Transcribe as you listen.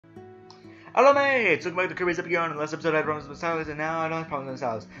Hello mates! Welcome back to Kirby's Up Beyond. In the last episode I had problems with Silas and now I don't have problems with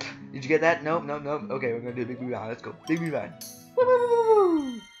Silas. Did you get that? Nope, nope, nope. Okay, we're gonna do Big B Ride. Let's go. Big B Ride.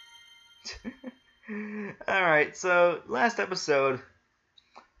 Alright, so last episode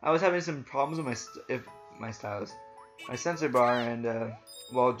I was having some problems with my stylus. My sensor bar and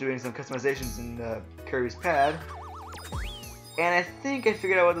while doing some customizations in Kirby's pad. And I think I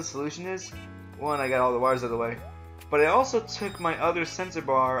figured out what the solution is. One, I got all the wires out of the way. But I also took my other sensor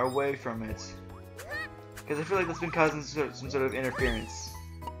bar away from it. Because I feel like that's been causing some sort of interference.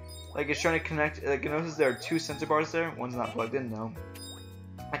 Like it's trying to connect, like you notice there are two sensor bars there. One's not plugged in though.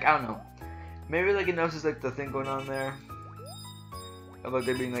 Like I don't know. Maybe like it notices like the thing going on there. Of like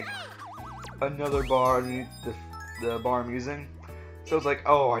there being like another bar underneath the bar I'm using. So it's like,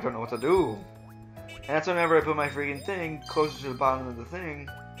 oh, I don't know what to do. And that's whenever I put my freaking thing closer to the bottom of the thing,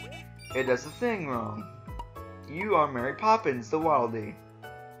 it does the thing wrong. You are Mary Poppins, the Waddle Dee.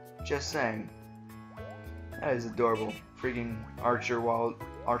 Just saying. That is adorable. Freaking Archer Waddle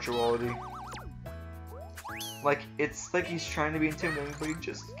Dee. Like, it's like he's trying to be intimidating, but he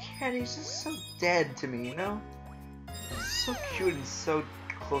just can't. He's just so dead to me, you know? He's so cute and so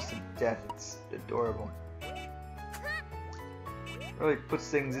close to death. It's adorable. Really puts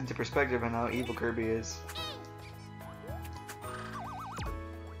things into perspective on how evil Kirby is.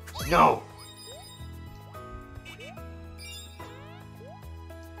 No!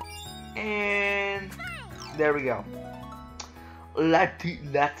 And there we go.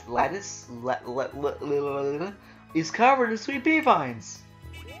 Lettuce is covered in sweet pea vines.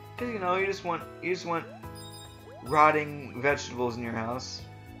 Cause you know you just want rotting vegetables in your house.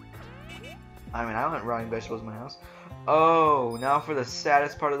 I mean, I want rotting vegetables in my house. Oh, now for the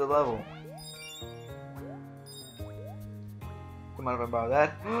saddest part of the level. Come on, if I borrow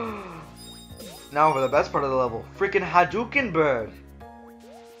that. Now for the best part of the level. Freaking Hadouken bird.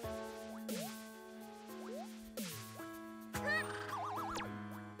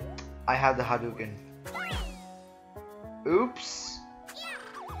 I have the Hadouken. Oops.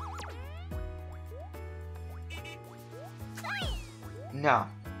 No.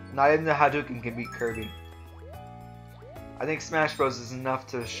 Not even the Hadouken can beat Kirby. I think Smash Bros is enough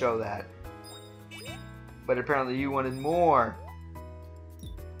to show that. But apparently you wanted more.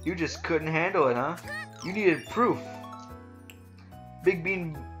 You just couldn't handle it, huh? You needed proof. Big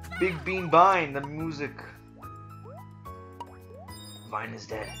Bean Vine, the music. Vine is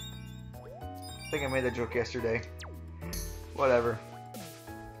dead. I think I made that joke yesterday. Whatever.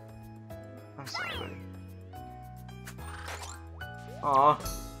 I'm sorry, buddy. Aw.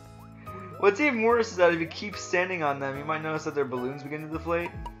 What's even worse is that if you keep standing on them, you might notice that their balloons begin to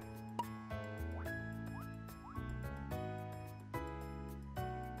deflate.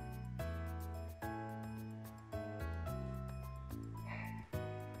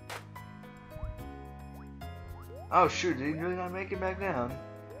 Oh shoot, did he really not make it back down?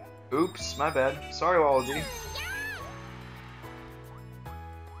 Oops, my bad. Sorry, Waddle Dee.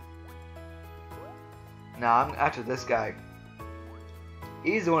 Nah, I'm after this guy.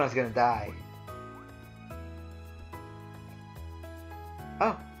 He's the one that's gonna die.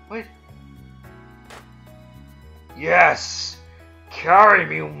 Oh, wait. Yes! Carry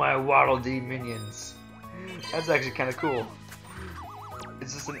me, my Waddle Dee minions. That's actually kind of cool.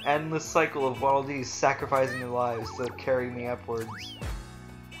 It's just an endless cycle of Waddle Dees sacrificing their lives to carry me upwards.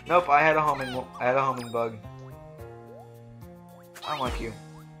 Nope, I had a homing bug. I don't like you.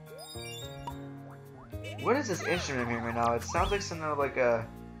 What is this instrument I'm hearing right now? It sounds like something like an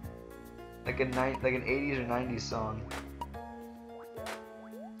 80s or 90s song.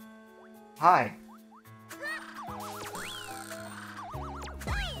 Hi.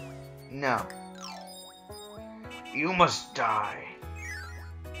 No. You must die.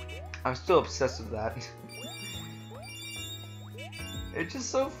 I'm still obsessed with that. It's just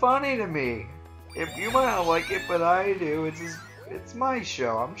so funny to me. If you might not like it, but I do. It's my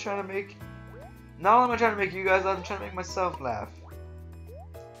show. I'm trying to make. Not only am I trying to make you guys laugh, I'm trying to make myself laugh.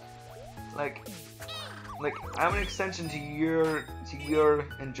 Like I'm an extension to your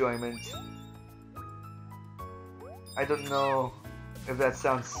enjoyment. I don't know if that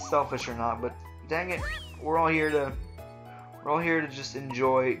sounds selfish or not, but dang it, we're all here to just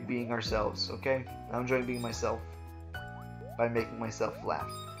enjoy being ourselves, okay? I'm enjoying being myself by making myself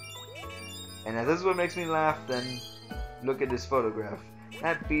laugh. And if this is what makes me laugh, then look at this photograph.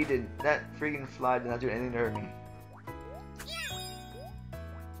 That freaking fly did not do anything to hurt me.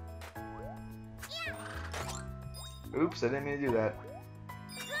 Oops, I didn't mean to do that.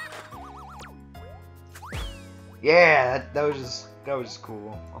 Yeah, that was just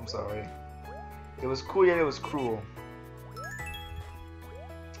cool. I'm sorry. It was cool, yet it was cruel.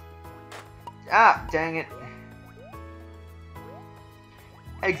 Ah, dang it.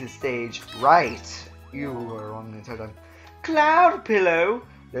 Exit stage. Right. You were wrong the entire time. Cloud pillow.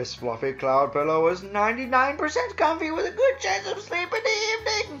 This fluffy cloud pillow is 99% comfy with a good chance of sleep in the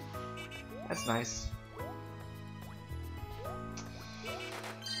evening. That's nice.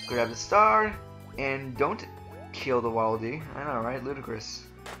 Grab the star. And don't kill the Wallaby. I know, right? Ludicrous.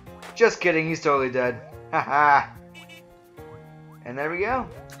 Just kidding, he's totally dead. Haha. And there we go.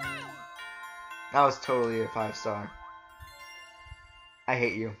 That was totally a 5-star. I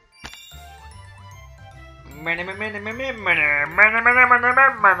hate you.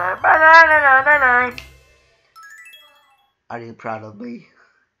 Are you proud of me?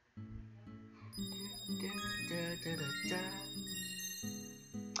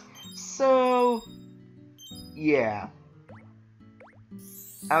 So, yeah.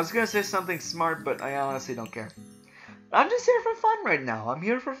 I was gonna say something smart, but I honestly don't care. I'm just here for fun right now. I'm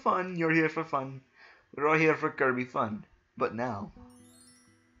here for fun. You're here for fun. We're all here for Kirby fun. But now,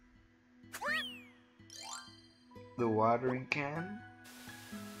 the watering can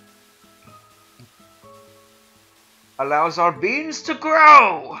allows our beans to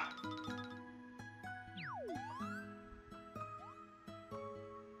grow.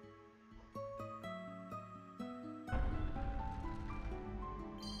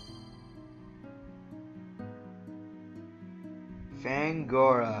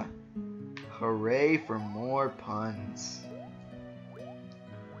 Fangora. Hooray for more puns.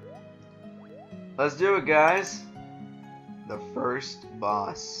 Let's do it, guys. The first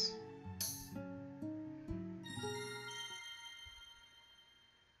boss.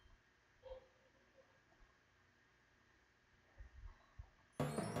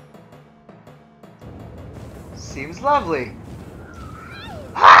 Seems lovely.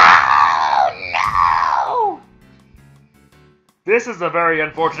 Oh no! This is a very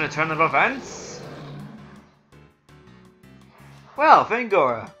unfortunate turn of events. Well,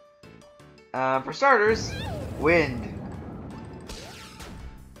 Fangora. For starters, wind.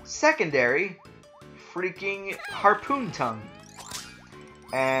 Secondary, freaking harpoon tongue.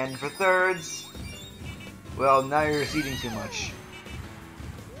 And for thirds, well, now you're just eating too much.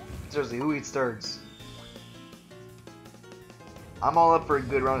 Seriously, who eats thirds? I'm all up for a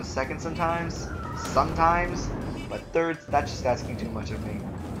good round of seconds sometimes, but thirds, that's just asking too much of me.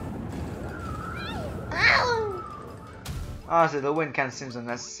 Ow! Honestly, the wind kind of seems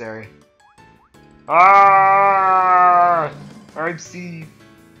unnecessary. Ah! RC.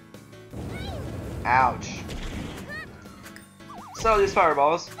 Ouch. So these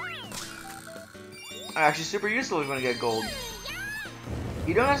fireballs are actually super useful if you want to get gold.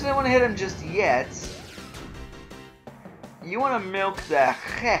 You don't necessarily want to hit them just yet. You want to milk the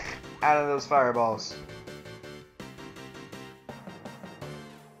heck out of those fireballs.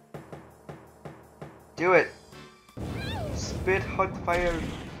 Do it. Spit hot fire.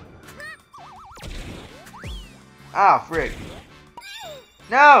 Ah, frick.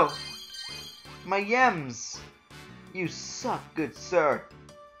 No! My yams! You suck, good sir.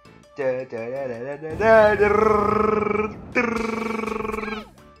 Get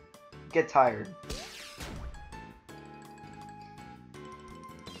tired.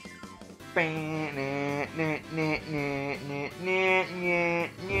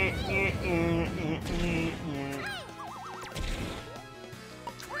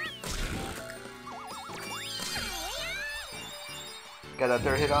 Got that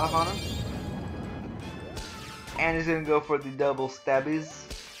third hit off on him. And he's gonna go for the double stabbies.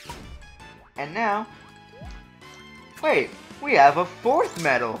 And now, wait, we have a fourth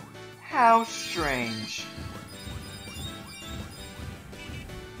medal. How strange.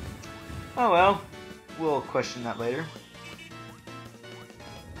 Oh well, we'll question that later.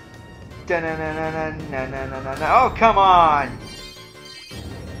 Oh, come on!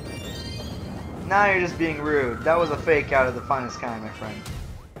 Now you're just being rude. That was a fake out of the finest kind, my friend.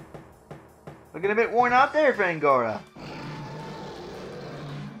 Looking a bit worn out there, Fangora.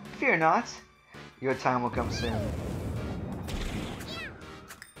 Fear not. Your time will come soon.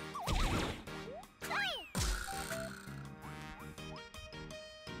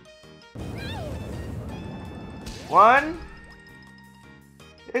 One.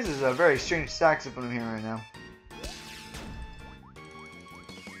 This is a very strange saxophone I'm hearing right now.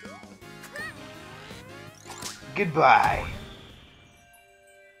 Goodbye.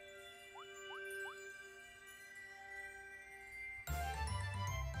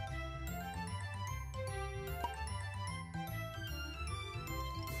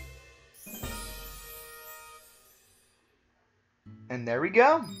 And there we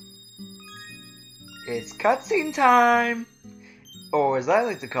go. It's cutscene time! Or as I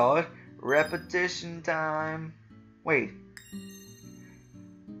like to call it, Repetition time. Wait.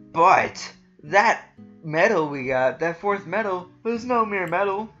 But that medal we got, that fourth medal, was no mere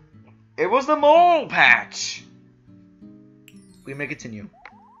medal. It was the mole patch. We may continue.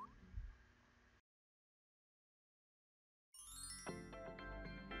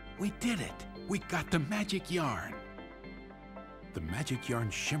 We did it! We got the magic yarn! The magic yarn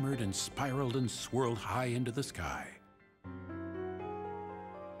shimmered and spiraled and swirled high into the sky.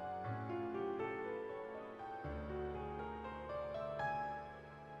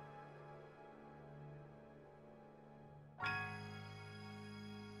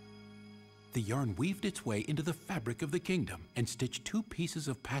 The yarn weaved its way into the fabric of the kingdom and stitched two pieces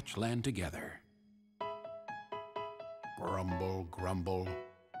of patch land together. Grumble, grumble.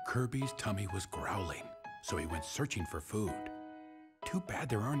 Kirby's tummy was growling, so he went searching for food. Too bad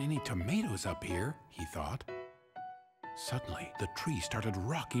there aren't any tomatoes up here, he thought. Suddenly, the tree started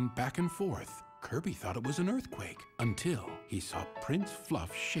rocking back and forth. Kirby thought it was an earthquake until he saw Prince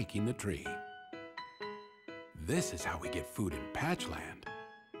Fluff shaking the tree. This is how we get food in Patchland.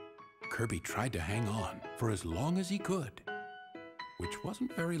 Kirby tried to hang on for as long as he could, which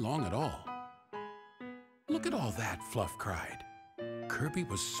wasn't very long at all. Look at all that, Fluff cried. Kirby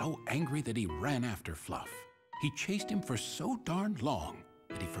was so angry that he ran after Fluff. He chased him for so darn long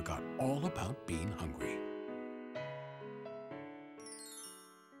that he forgot all about being hungry.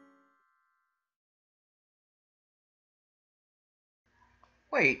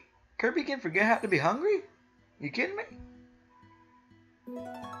 Wait, Kirby can forget how to be hungry? You kidding me?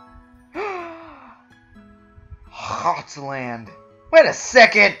 Hotland. Wait a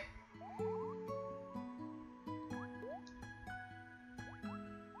second!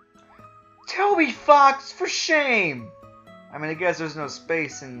 Toby Fox, for shame! I mean, I guess there's no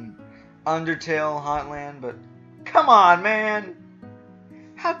space in Undertale Hotland, but come on, man!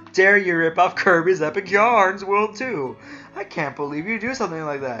 How dare you rip off Kirby's Epic Yarns World 2? I can't believe you do something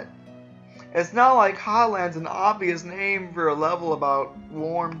like that. It's not like Hotland's an obvious name for a level about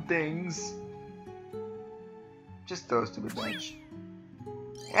warm things. Just throw a stupid bench.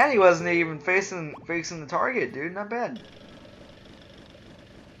 And he wasn't even facing the target, dude. Not bad.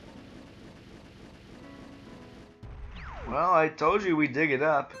 Well, I told you we'd dig it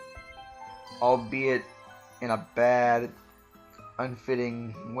up. Albeit in a bad,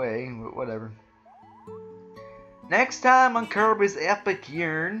 unfitting way, but whatever. Next time on Kirby's Epic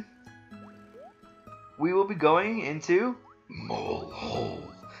Yarn, we will be going into Mole Hole.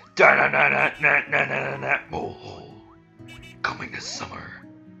 Mole Hole. Coming this summer.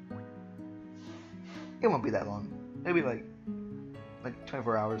 It won't be that long. It'll be like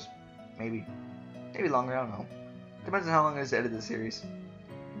 24 hours. Maybe longer, I don't know. Depends on how long it is to edit this series.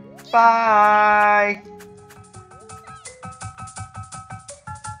 Bye!